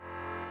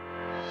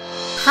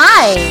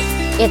Hi!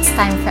 It's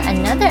time for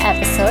another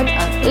episode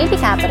of AB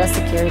Capital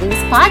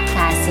Securities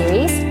podcast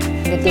series,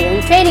 The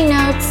Daily Trading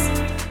Notes.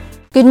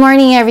 Good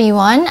morning,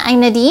 everyone. I'm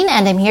Nadine,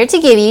 and I'm here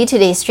to give you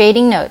today's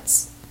trading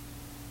notes.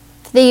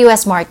 For the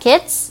U.S.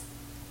 markets,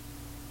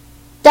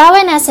 Dow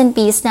and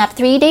S&P snapped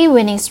 3-day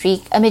winning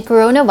streak amid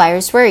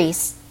coronavirus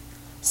worries.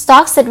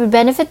 Stocks that would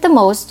benefit the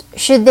most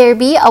should there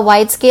be a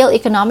wide-scale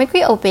economic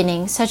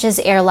reopening, such as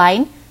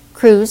airline,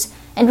 cruise,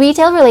 and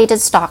retail-related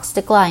stocks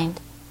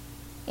declined.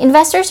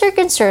 Investors are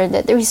concerned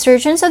that the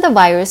resurgence of the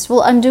virus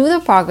will undo the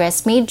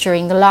progress made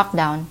during the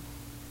lockdown.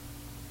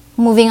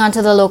 Moving on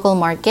to the local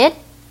market.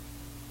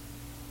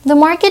 The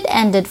market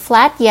ended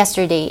flat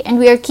yesterday, and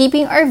we are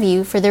keeping our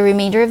view for the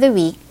remainder of the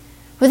week,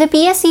 with the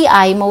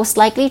PSEI most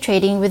likely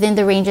trading within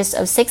the ranges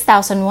of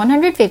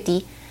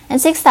 6,150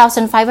 and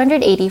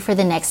 6,580 for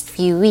the next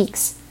few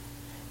weeks.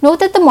 Note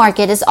that the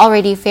market is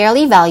already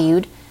fairly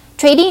valued,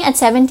 trading at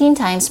 17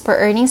 times per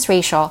earnings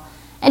ratio,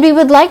 and we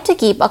would like to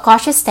keep a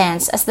cautious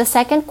stance as the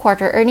second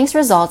quarter earnings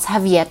results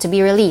have yet to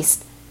be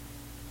released.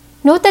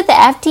 Note that the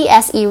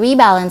FTSE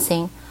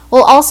rebalancing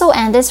will also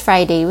end this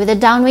Friday with a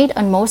downweight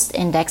on most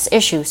index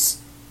issues.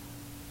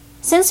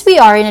 Since we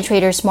are in a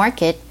trader's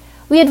market,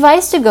 we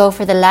advise to go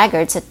for the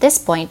laggards at this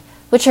point,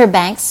 which are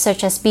banks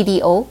such as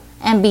BDO,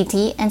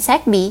 MBT, and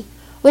SECB,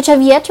 which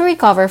have yet to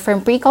recover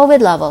from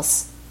pre-COVID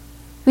levels.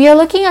 We are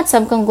looking at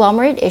some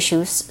conglomerate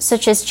issues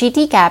such as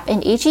GTCAP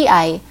and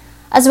HEI,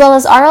 as well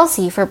as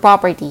RLC for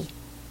property.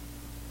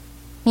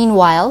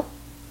 Meanwhile,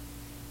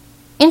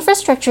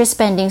 infrastructure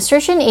spending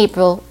surged in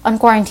April on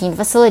quarantine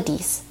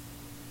facilities.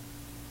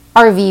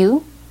 Our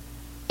view: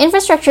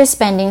 infrastructure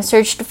spending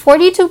surged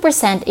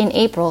 42% in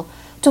April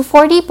to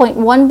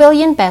 40.1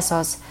 billion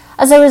pesos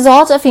as a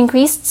result of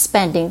increased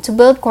spending to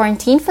build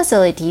quarantine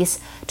facilities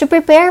to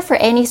prepare for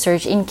any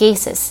surge in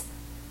cases.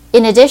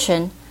 In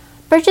addition,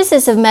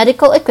 purchases of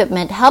medical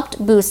equipment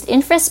helped boost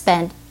infra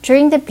spend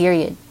during the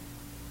period.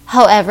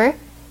 However,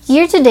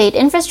 year-to-date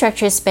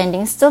infrastructure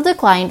spending still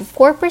declined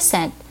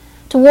 4%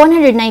 to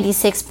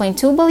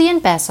 196.2 billion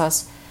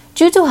pesos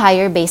due to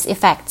higher base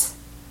effects.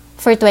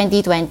 For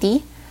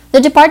 2020,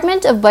 the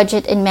Department of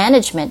Budget and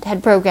Management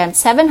had programmed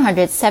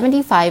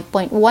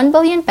 775.1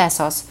 billion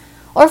pesos,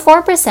 or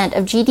 4%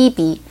 of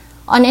GDP,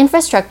 on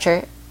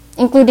infrastructure,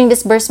 including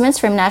disbursements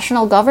from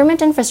national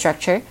government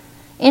infrastructure,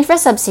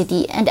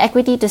 infra-subsidy, and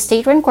equity to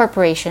state-run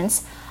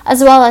corporations,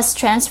 as well as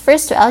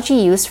transfers to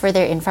LGUs for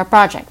their infra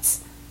projects.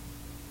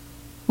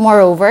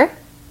 Moreover,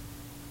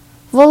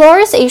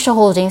 Valoris Asia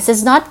Holdings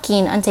is not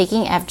keen on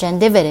taking FGen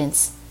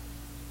dividends.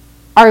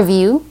 Our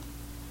view: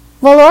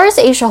 Valoris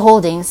Asia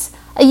Holdings,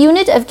 a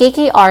unit of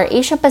KKR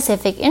Asia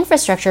Pacific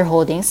Infrastructure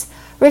Holdings,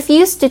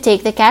 refused to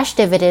take the cash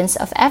dividends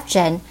of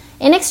FGen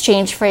in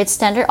exchange for its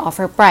tender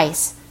offer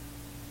price.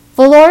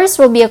 Valoris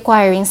will be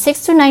acquiring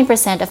 6 to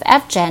 9% of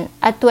FGen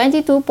at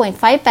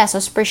 22.5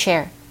 pesos per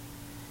share.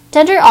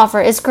 Tender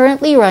offer is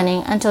currently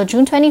running until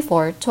June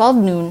 24, 12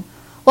 noon,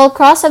 while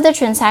cross of the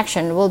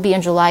transaction will be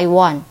on July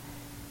 1.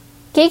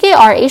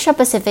 KKR Asia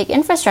Pacific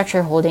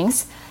Infrastructure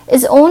Holdings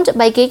is owned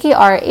by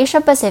KKR Asia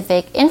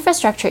Pacific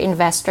Infrastructure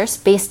Investors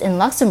based in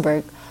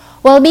Luxembourg,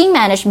 while being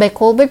managed by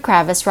Kohlberg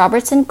Kravis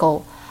Roberts &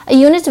 Co., a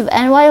unit of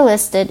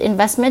NY-listed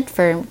investment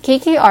firm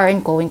KKR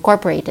 & Co.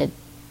 Incorporated.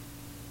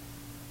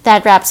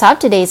 That wraps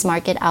up today's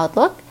market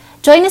outlook.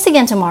 Join us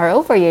again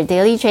tomorrow for your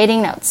daily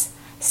trading notes.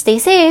 Stay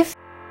safe!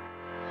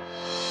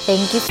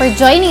 Thank you for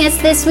joining us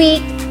this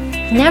week.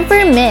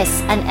 Never miss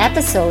an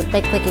episode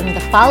by clicking the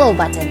follow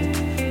button.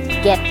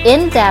 Get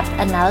in-depth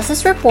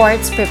analysis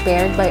reports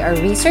prepared by our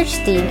research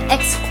team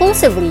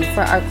exclusively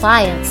for our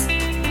clients.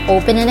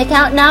 Open an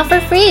account now for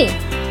free.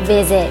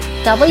 Visit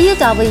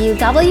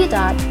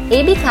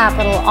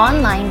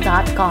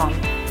www.abcapitalonline.com.